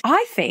 And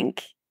I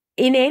think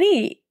in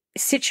any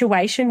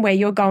situation where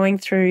you're going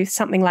through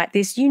something like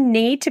this, you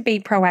need to be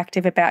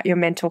proactive about your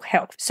mental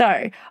health.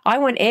 So I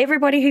want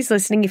everybody who's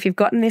listening, if you've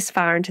gotten this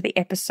far into the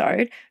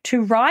episode,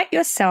 to write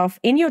yourself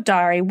in your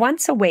diary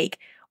once a week,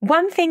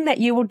 one thing that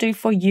you will do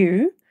for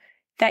you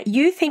that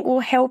you think will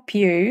help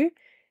you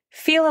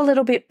feel a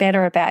little bit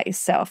better about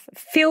yourself.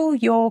 Fill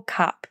your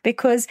cup,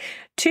 because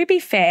to be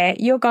fair,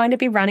 you're going to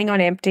be running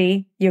on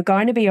empty. You're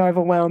going to be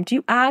overwhelmed.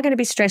 You are going to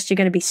be stressed. You're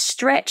going to be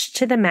stretched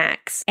to the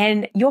max,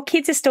 and your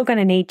kids are still going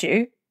to need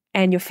you.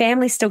 And your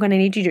family's still going to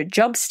need you, your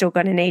job's still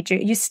going to need you,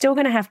 you're still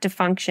going to have to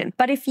function.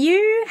 But if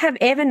you have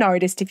ever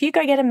noticed, if you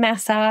go get a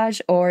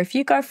massage, or if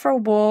you go for a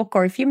walk,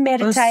 or if you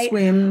meditate, or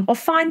swim, or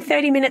find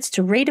 30 minutes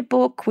to read a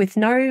book with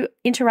no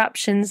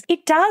interruptions,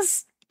 it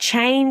does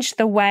change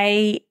the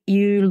way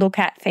you look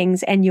at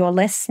things, and you're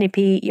less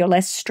snippy, you're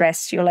less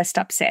stressed, you're less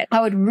upset. I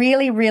would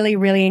really, really,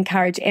 really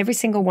encourage every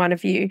single one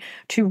of you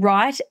to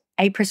write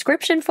a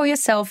prescription for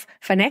yourself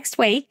for next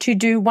week to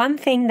do one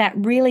thing that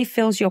really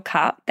fills your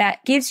cup,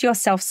 that gives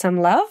yourself some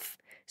love,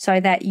 so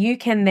that you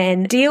can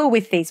then deal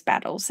with these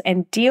battles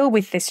and deal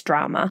with this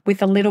drama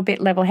with a little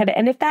bit level-headed.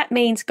 And if that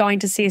means going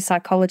to see a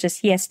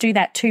psychologist, yes, do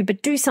that too,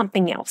 but do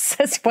something else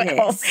as well.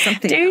 Yes,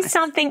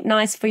 something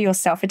nice for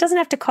yourself. It doesn't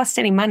have to cost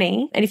any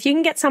money. And if you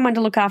can get someone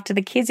to look after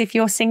the kids, if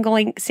you're single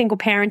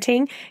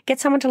parenting, get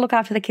someone to look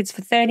after the kids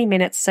for 30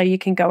 minutes so you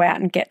can go out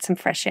and get some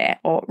fresh air,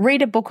 or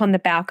read a book on the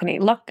balcony.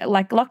 Lock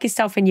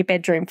yourself in your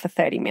bedroom for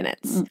 30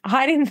 minutes.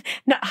 Hide in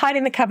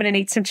the cupboard and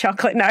eat some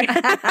chocolate. No,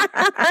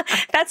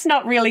 that's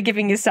not really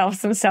giving yourself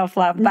some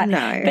self-love,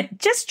 but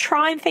just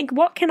try and think,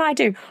 what can I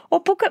do? Or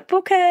book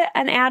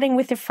an outing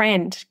with a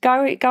friend.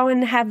 Go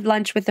and have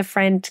lunch with a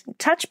friend.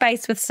 Touch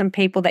base with some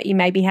people that you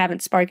maybe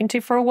haven't spoken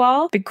to for a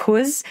while,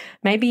 because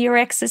maybe your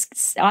ex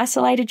has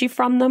isolated you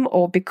from them,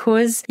 or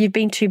because you've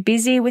been too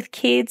busy with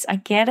kids. I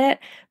get it,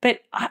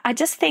 but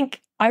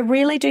I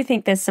really do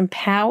think there's some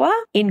power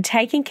in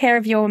taking care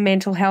of your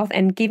mental health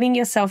and giving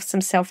yourself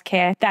some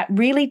self-care that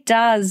really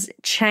does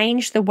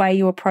change the way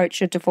you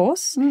approach your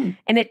divorce.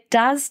 And it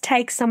does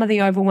take some of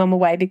the overwhelm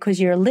away, because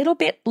you're a little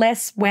bit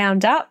less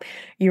wound up,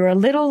 you're a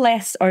little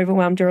less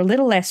overwhelmed, you're a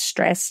little less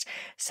stressed.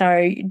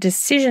 So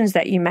decisions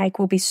that you make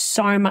will be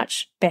so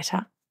much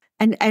better.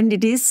 And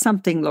it is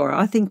something, Laura,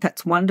 I think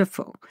that's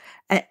wonderful.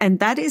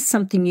 And that is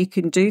something you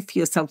can do for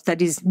yourself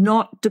that is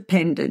not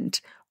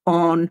dependent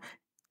on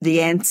the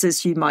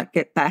answers you might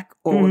get back,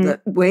 or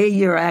where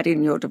you're at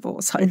in your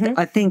divorce.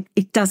 I think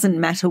it doesn't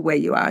matter where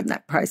you are in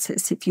that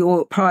process. If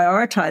you're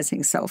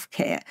prioritizing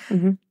self-care,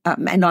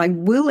 and I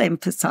will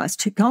emphasize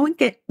to go and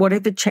get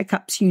whatever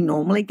checkups you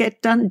normally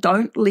get done.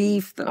 Don't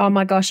leave them. Oh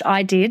my gosh,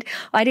 I did.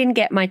 I didn't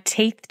get my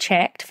teeth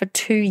checked for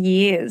 2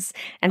 year,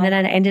 and then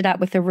I ended up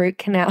with a root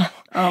canal.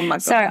 Oh my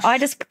gosh. So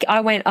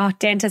I went,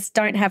 dentists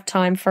don't have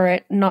time for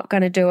it. Not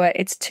going to do it.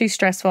 It's too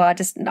stressful. I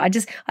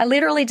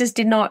literally just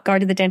did not go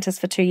to the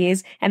dentist for 2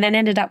 years, and then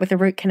ended up with a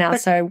root canal.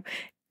 So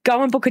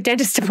go and book a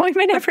dentist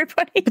appointment,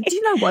 everybody. But do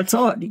you know what's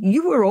odd?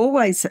 You were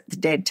always at the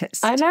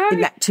dentist. I know. In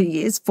that 2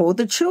 years for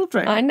the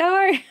children. I know.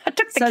 I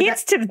took the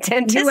kids to the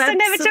dentist. They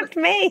never took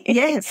me.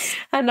 Yes.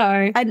 I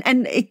know.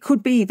 And it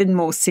could be even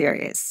more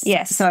serious.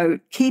 Yes. So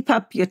keep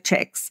up your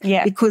checks.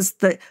 Yeah. Because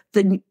the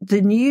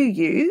new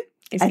you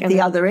at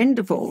the other end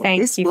of all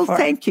this will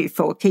thank you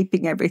for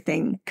keeping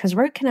everything. Because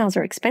root canals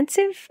are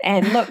expensive,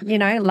 and look,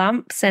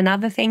 lumps and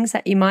other things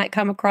that you might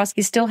come across,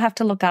 you still have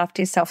to look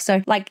after yourself.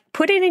 So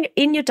put it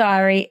in your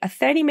diary, a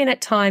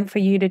 30-minute time for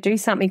you to do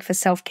something for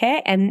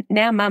self-care. And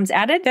now Mum's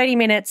added 30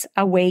 minutes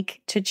a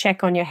week to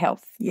check on your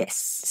health. Yes.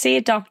 See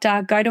a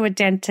doctor, go to a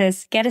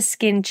dentist, get a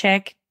skin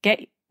check,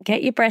 get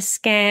your breast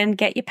scan,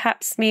 get your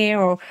pap smear,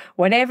 or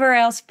whatever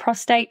else,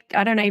 prostate.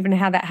 I don't even know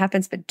how that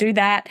happens, but do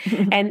that.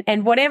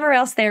 and whatever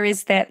else there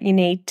is that you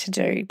need to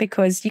do,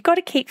 because you've got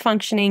to keep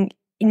functioning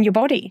in your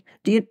body.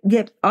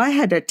 I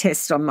had a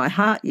test on my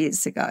heart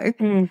years ago,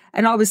 and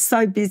I was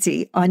so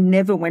busy, I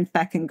never went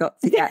back and got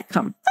the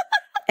outcome.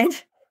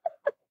 And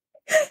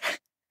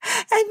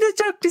the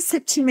doctor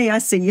said to me, I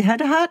see you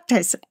had a heart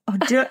test.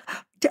 What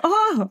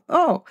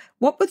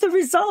were the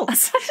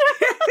results?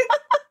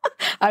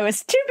 I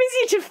was too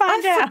busy to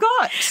find out. I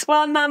forgot.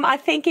 Well, Mum, I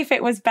think if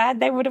it was bad,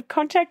 they would have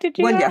contacted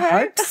you. Well, you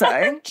hope so.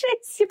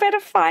 Jeez, you better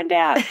find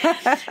out.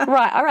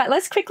 Right. All right.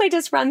 Let's quickly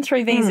just run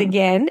through these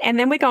again. And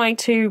then we're going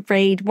to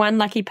read one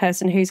lucky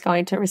person who's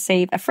going to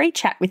receive a free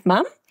chat with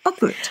Mum. Oh,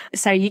 good.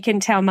 So you can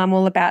tell Mum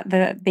all about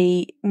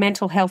the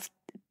mental health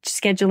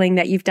scheduling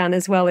that you've done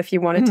as well if you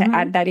wanted to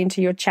add that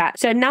into your chat.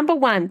 So number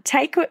 1,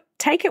 take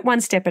it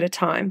one step at a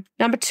time.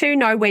 Number 2,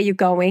 know where you're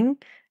going.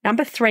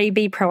 Number 3,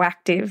 be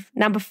proactive.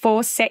 Number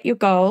 4, set your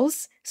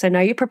goals. So know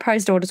your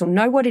proposed orders or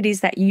know what it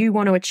is that you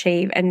want to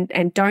achieve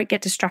and don't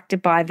get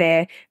distracted by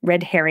their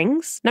red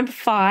herrings. Number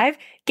 5,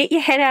 get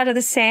your head out of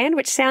the sand,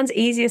 which sounds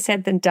easier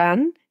said than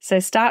done. So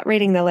start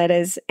reading the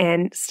letters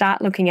and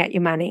start looking at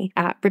your money.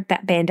 Rip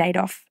that Band-Aid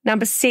off.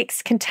 Number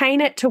 6, contain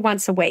it to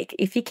once a week.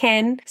 If you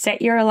can,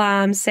 set your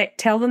alarms,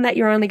 tell them that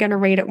you're only going to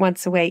read it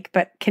once a week,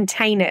 but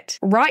contain it.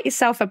 Write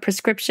yourself a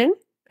prescription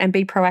and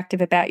be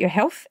proactive about your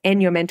health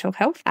and your mental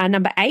health.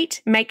 Number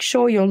 8, make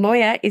sure your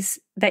lawyer is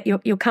that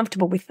you're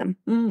comfortable with them.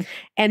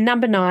 And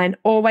number 9,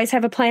 always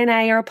have a plan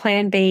A or a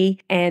plan B,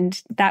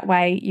 and that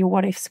way your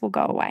what ifs will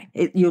go away.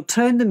 You'll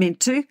turn them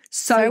into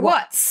so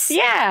what's.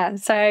 Yeah.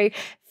 So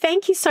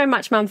thank you so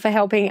much, Mum, for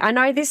helping. I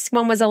know this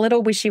one was a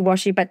little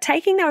wishy-washy, but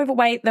taking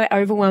the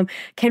overwhelm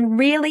can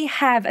really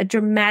have a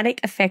dramatic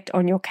effect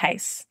on your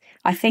case.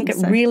 I think it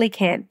really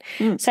can.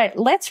 So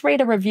let's read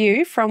a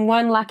review from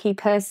one lucky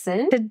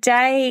person.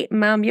 Today,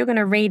 Mum, you're going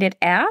to read it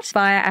out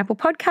via Apple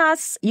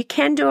Podcasts. You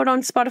can do it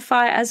on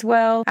Spotify as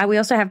well. We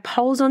also have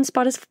polls on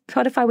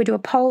Spotify. We do a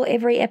poll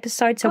every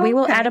episode. So we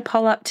will add a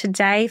poll up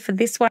today for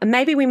this one.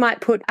 Maybe we might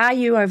put, are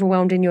you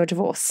overwhelmed in your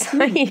divorce?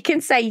 You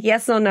can say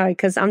yes or no,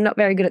 because I'm not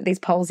very good at these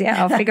polls yet.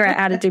 I'll figure out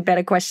how to do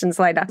better questions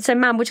later. So,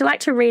 Mum, would you like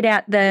to read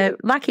out the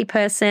lucky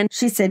person?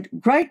 She said,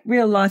 great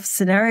real-life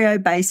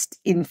scenario-based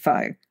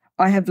info.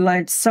 I have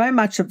learned so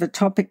much of a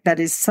topic that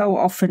is so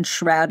often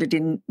shrouded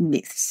in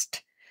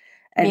myth.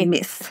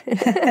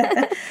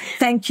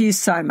 Thank you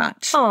so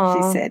much,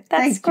 she said.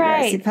 That's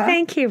great.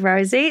 Thank you,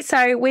 Rosie.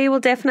 So we will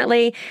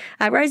definitely,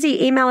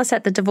 Rosie, email us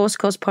at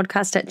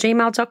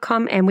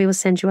thedivorcecourspodcast@gmail.com and we will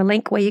send you a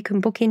link where you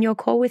can book in your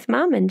call with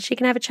Mum and she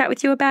can have a chat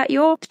with you about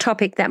your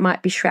topic that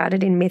might be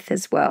shrouded in myth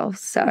as well.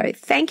 So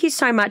thank you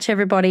so much,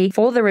 everybody,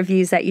 for the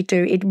reviews that you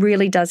do. It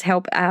really does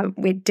help.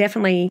 It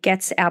definitely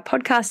gets our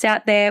podcast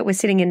out there. We're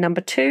sitting in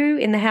number 2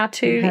 in the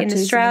how-to in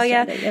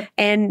Australia.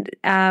 And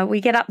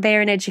we get up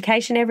there in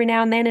education every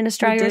now and then in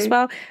Australia as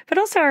well, but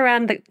also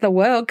around the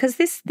world, because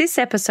this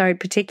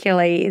episode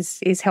particularly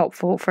is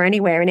helpful for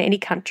anywhere in any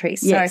country.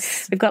 So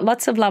we've got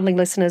lots of lovely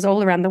listeners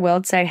all around the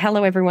world. So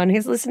hello everyone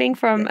who's listening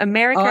from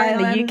America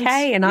and the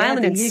UK and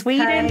Ireland and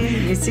Sweden,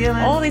 New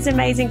Zealand, all these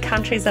amazing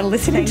countries that are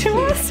listening to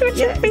us, which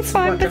would be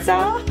fine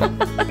bizarre.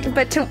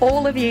 But to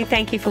all of you,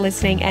 thank you for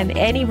listening, and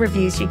any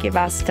reviews you give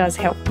us does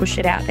help push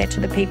it out there to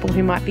the people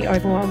who might be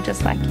overwhelmed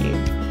just like you.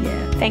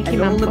 Yeah. Thank you,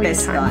 Mum, all the for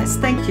best, your time. guys.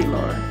 Thank you,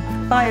 Laura.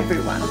 Bye,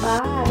 everyone.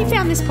 Bye. If you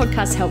found this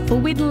podcast helpful,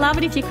 we'd love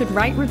it if you could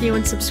rate, review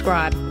and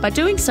subscribe. By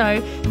doing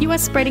so, you are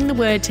spreading the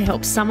word to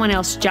help someone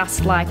else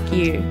just like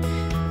you.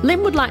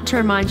 Lynn would like to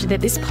remind you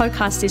that this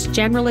podcast is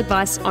general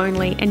advice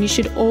only and you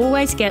should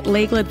always get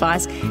legal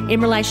advice in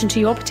relation to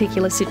your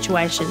particular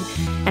situation.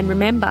 And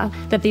remember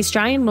that the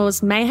Australian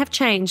laws may have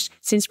changed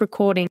since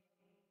recording.